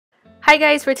Hi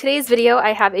guys, for today's video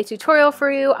I have a tutorial for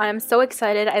you. I'm so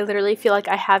excited. I literally feel like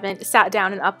I haven't sat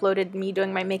down and uploaded me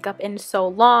doing my makeup in so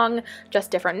long. Just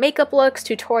different makeup looks,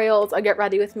 tutorials, a get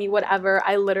ready with me, whatever.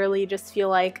 I literally just feel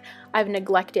like I've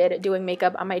neglected doing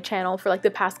makeup on my channel for like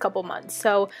the past couple months.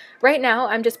 So right now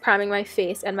I'm just priming my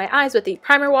face and my eyes with the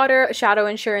primer water, Shadow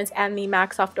Insurance, and the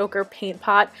MAC Soft Ochre paint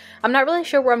pot. I'm not really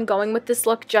sure where I'm going with this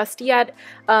look just yet.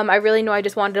 I really know I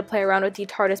just wanted to play around with the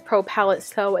Tarteist Pro palette,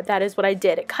 so that is what I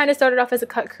did. It kind of started off as a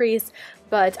cut crease,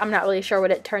 but I'm not really sure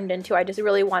what it turned into. I just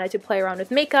really wanted to play around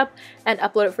with makeup and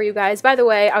upload it for you guys. By the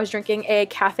way, I was drinking a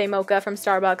cafe mocha from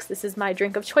Starbucks. This is my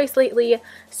drink of choice lately.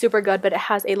 Super good, but it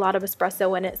has a lot of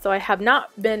espresso in it, so I have not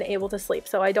been able to sleep.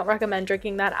 So I don't recommend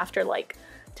drinking that after like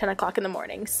 10 o'clock in the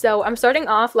morning. So I'm starting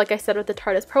off, like I said, with the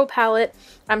Tarteist Pro palette.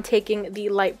 I'm taking the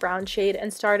light brown shade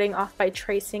and starting off by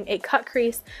tracing a cut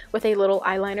crease with a little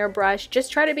eyeliner brush. Just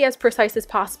try to be as precise as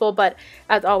possible, but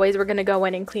as always, we're going to go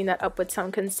in and clean that up with some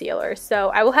concealer. So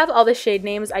I will have all the shade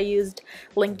names I used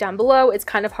linked down below. It's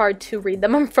kind of hard to read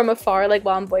them from afar, like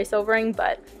while I'm voiceovering,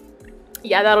 but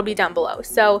yeah, that'll be down below.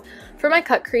 So for my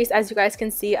cut crease, as you guys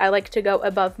can see, I like to go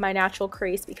above my natural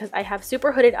crease because I have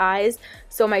super hooded eyes,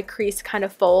 so my crease kind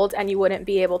of folds and you wouldn't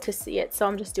be able to see it. So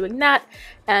I'm just doing that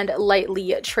and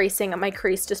lightly tracing my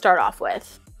crease to start off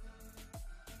with.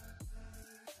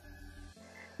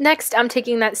 Next, I'm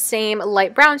taking that same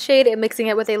light brown shade and mixing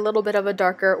it with a little bit of a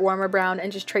darker, warmer brown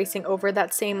and just tracing over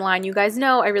that same line. You guys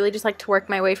know I really just like to work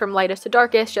my way from lightest to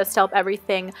darkest just to help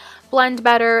everything blend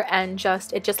better and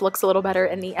it just looks a little better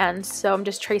in the end. So I'm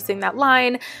just tracing that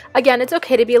line. Again, it's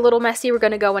okay to be a little messy. We're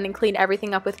going to go in and clean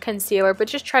everything up with concealer, but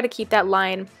just try to keep that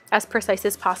line as precise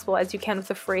as possible as you can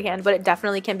with a freehand, but it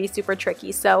definitely can be super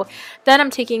tricky. So then I'm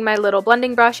taking my little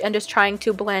blending brush and just trying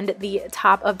to blend the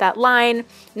top of that line,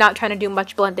 not trying to do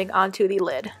much blending onto the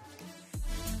lid.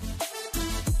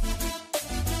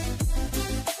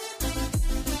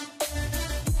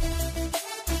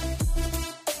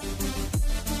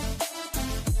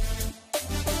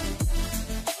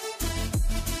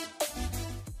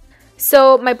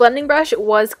 So my blending brush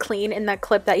was clean in that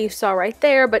clip that you saw right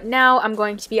there, but now I'm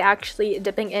going to be actually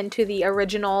dipping into the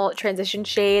original transition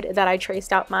shade that I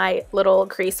traced out my little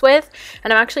crease with,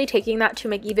 and I'm actually taking that to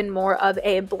make even more of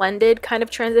a blended kind of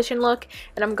transition look,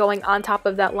 and I'm going on top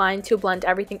of that line to blend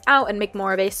everything out and make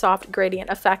more of a soft gradient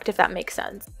effect, if that makes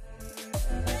sense.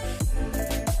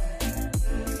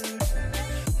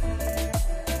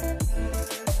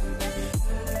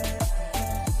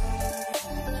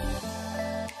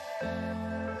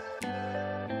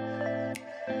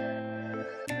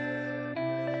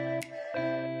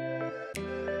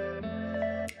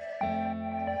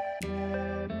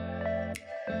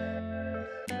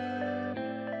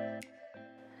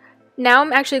 Now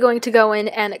I'm actually going to go in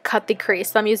and cut the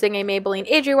crease. So I'm using a Maybelline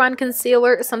Age Rewind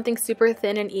concealer, something super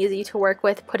thin and easy to work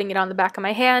with, putting it on the back of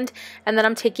my hand, and then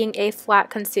I'm taking a flat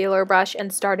concealer brush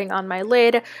and starting on my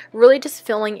lid, really just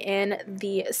filling in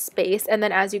the space, and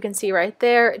then as you can see right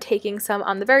there, taking some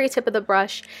on the very tip of the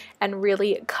brush and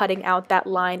really cutting out that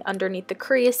line underneath the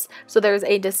crease, so there's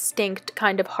a distinct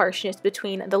kind of harshness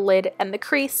between the lid and the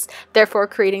crease, therefore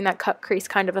creating that cut crease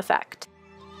kind of effect.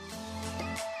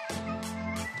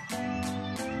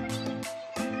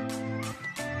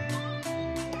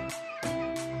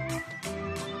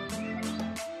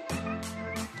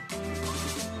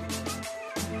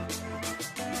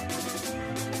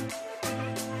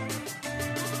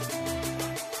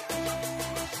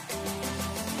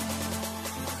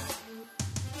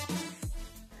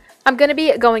 I'm going to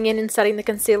be going in and setting the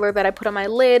concealer that I put on my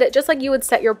lid, just like you would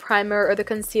set your primer or the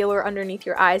concealer underneath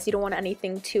your eyes. You don't want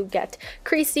anything to get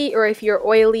creasy, or if you're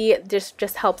oily, this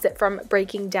just helps it from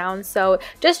breaking down. So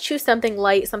just choose something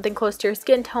light, something close to your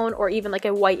skin tone, or even like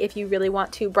a white if you really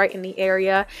want to brighten the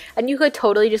area. And you could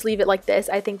totally just leave it like this.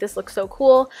 I think this looks so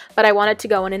cool, but I wanted to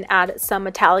go in and add some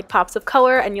metallic pops of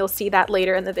color, and you'll see that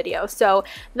later in the video. So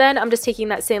then I'm just taking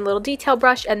that same little detail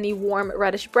brush and the warm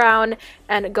reddish brown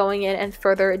and going in and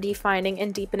further defining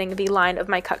and deepening the line of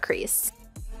my cut crease.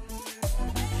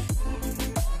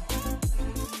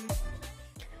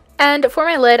 And for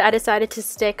my lid, I decided to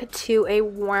stick to a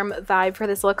warm vibe for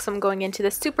this look, so I'm going into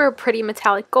this super pretty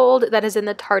metallic gold that is in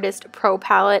the Tarteist Pro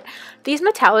palette. These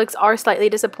metallics are slightly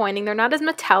disappointing. They're not as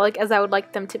metallic as I would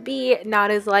like them to be, not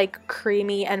as like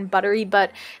creamy and buttery,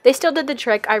 but they still did the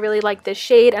trick. I really like this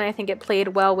shade, and I think it played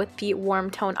well with the warm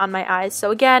tone on my eyes.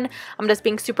 So again, I'm just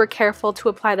being super careful to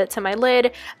apply that to my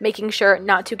lid, making sure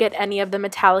not to get any of the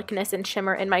metallicness and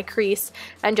shimmer in my crease,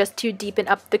 and just to deepen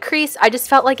up the crease. I just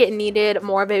felt like it needed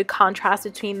more of a contrast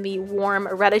between the warm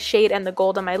reddish shade and the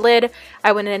gold on my lid,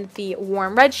 I went in the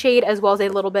warm red shade as well as a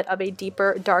little bit of a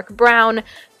deeper dark brown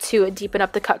to deepen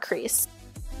up the cut crease.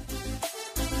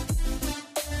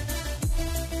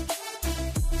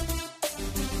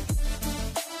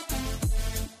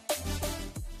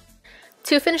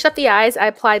 To finish up the eyes, I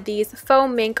applied these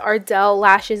Faux Mink Ardell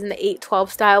lashes in the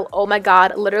 812 style. Oh my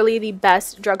god, literally the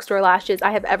best drugstore lashes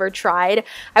I have ever tried.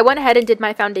 I went ahead and did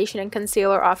my foundation and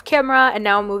concealer off camera, and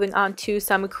now I'm moving on to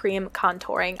some cream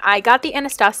contouring. I got the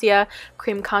Anastasia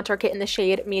Cream Contour Kit in the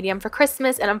shade medium for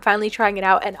Christmas, and I'm finally trying it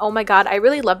out, and oh my god, I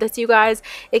really love this, you guys.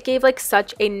 It gave like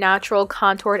such a natural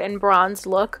contoured and bronzed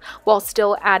look while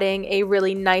still adding a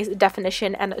really nice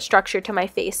definition and structure to my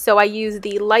face. So I used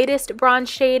the lightest bronze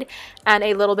shade and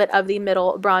a little bit of the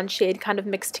middle bronze shade kind of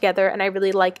mixed together, and I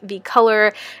really like the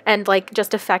color and like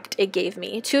just effect it gave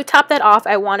me. To top that off,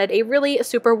 I wanted a really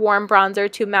super warm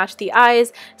bronzer to match the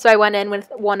eyes, so I went in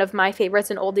with one of my favorites,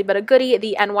 an oldie but a goodie,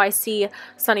 the NYC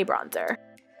Sunny Bronzer.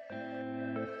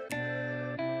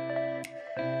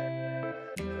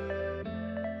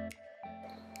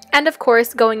 And of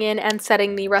course, going in and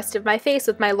setting the rest of my face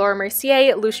with my Laura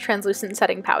Mercier Loose Translucent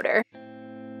Setting Powder.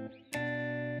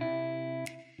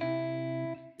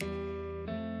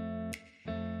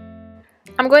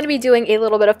 I'm going to be doing a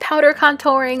little bit of powder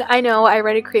contouring. I know I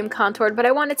already cream contoured, but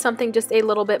I wanted something just a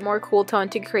little bit more cool tone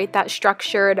to create that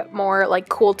structured, more like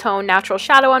cool tone natural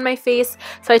shadow on my face.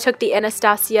 So I took the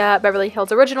Anastasia Beverly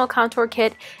Hills Original Contour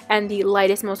Kit and the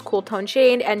lightest, most cool tone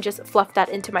shade and just fluffed that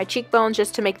into my cheekbones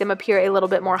just to make them appear a little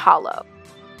bit more hollow.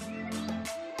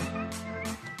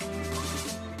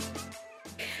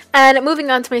 And moving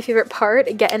on to my favorite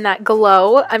part, getting that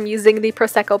glow, I'm using the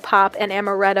Prosecco Pop and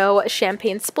Amaretto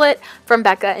Champagne Split from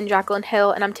BECCA and Jaclyn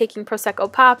Hill, and I'm taking Prosecco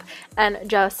Pop and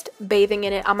just bathing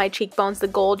in it on my cheekbones. The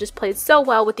gold just plays so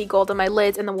well with the gold on my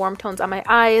lids and the warm tones on my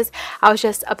eyes. I was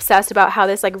just obsessed about how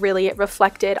this like really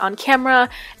reflected on camera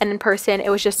and in person. It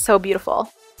was just so beautiful.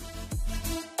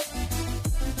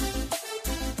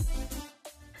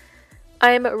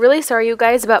 I'm really sorry, you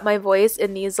guys, about my voice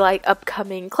in these like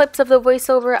upcoming clips of the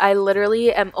voiceover. I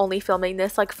literally am only filming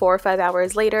this like 4 or 5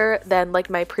 hours later than like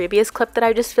my previous clip that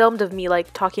I just filmed of me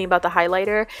like talking about the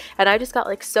highlighter, and I just got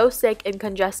like so sick and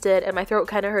congested and my throat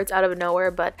kind of hurts out of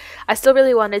nowhere, but I still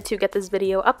really wanted to get this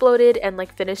video uploaded and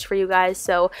like finished for you guys.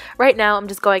 So right now I'm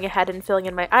just going ahead and filling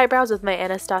in my eyebrows with my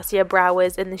Anastasia Brow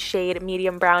Wiz in the shade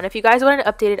medium brown. If you guys want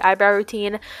an updated eyebrow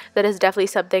routine, that is definitely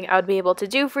something I would be able to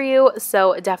do for you,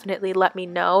 so definitely let me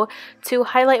know. To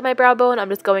highlight my brow bone, I'm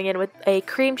just going in with a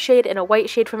cream shade and a white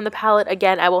shade from the palette.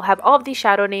 Again, I will have all of these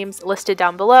shadow names listed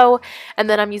down below, and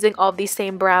then I'm using all of these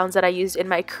same browns that I used in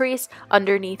my crease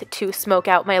underneath to smoke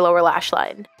out my lower lash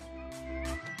line.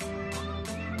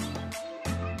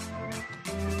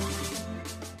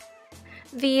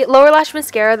 The lower lash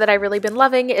mascara that I've really been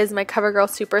loving is my CoverGirl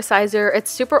Supersizer.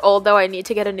 It's super old though, I need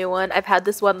to get a new one. I've had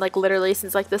this one like literally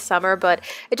since like the summer, but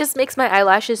it just makes my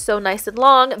eyelashes so nice and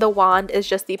long. The wand is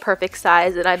just the perfect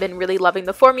size, and I've been really loving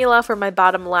the formula for my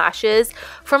bottom lashes.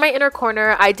 For my inner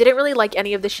corner, I didn't really like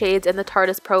any of the shades in the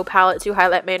Tarteist Pro palette to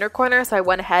highlight my inner corner, so I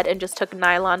went ahead and just took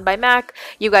Nylon by MAC.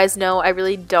 You guys know I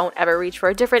really don't ever reach for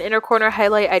a different inner corner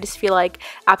highlight. I just feel like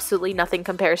absolutely nothing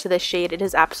compares to this shade. It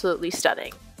is absolutely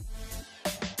stunning.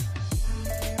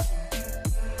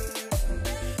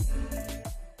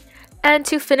 And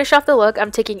to finish off the look, I'm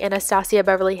taking Anastasia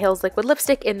Beverly Hills Liquid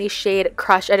Lipstick in the shade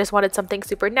Crush. I just wanted something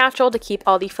super natural to keep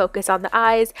all the focus on the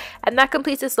eyes. And that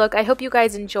completes this look. I hope you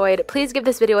guys enjoyed. Please give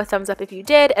this video a thumbs up if you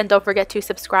did. And don't forget to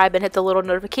subscribe and hit the little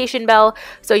notification bell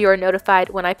so you are notified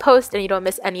when I post and you don't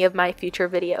miss any of my future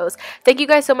videos. Thank you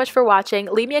guys so much for watching.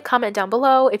 Leave me a comment down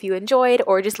below if you enjoyed,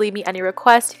 or just leave me any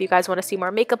requests if you guys want to see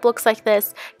more makeup looks like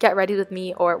this, get ready with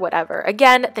me, or whatever.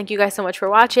 Again, thank you guys so much for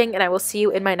watching, and I will see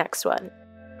you in my next one.